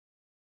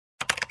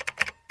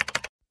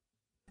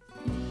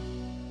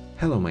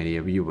Hello my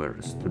dear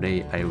viewers,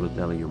 today I will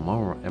tell you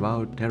more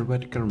about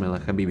Taravat Carmela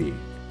Habibi.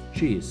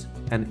 She is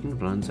an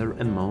influencer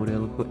and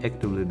model who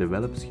actively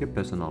develops her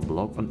personal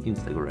blog on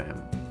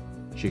Instagram.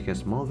 She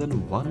has more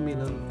than 1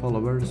 million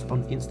followers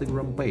on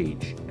Instagram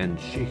page and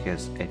she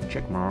has a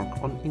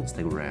checkmark on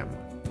Instagram.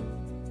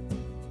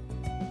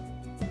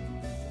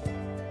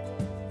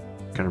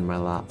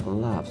 Carmela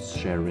loves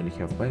sharing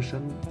her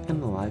fashion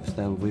and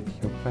lifestyle with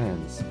her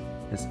fans.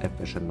 As a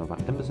Fashion Nova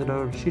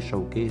ambassador, she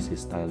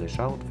showcases stylish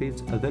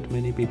outfits that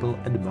many people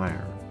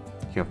admire.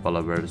 Her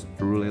followers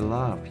truly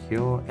love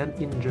her and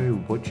enjoy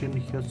watching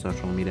her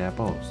social media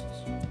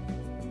posts.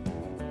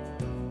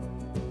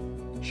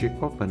 She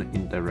often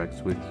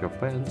interacts with her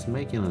fans,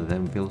 making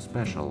them feel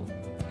special.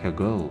 Her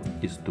goal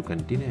is to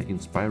continue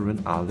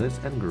inspiring others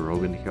and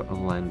growing her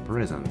online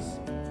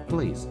presence.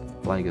 Please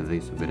like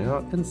this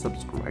video and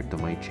subscribe to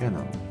my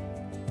channel.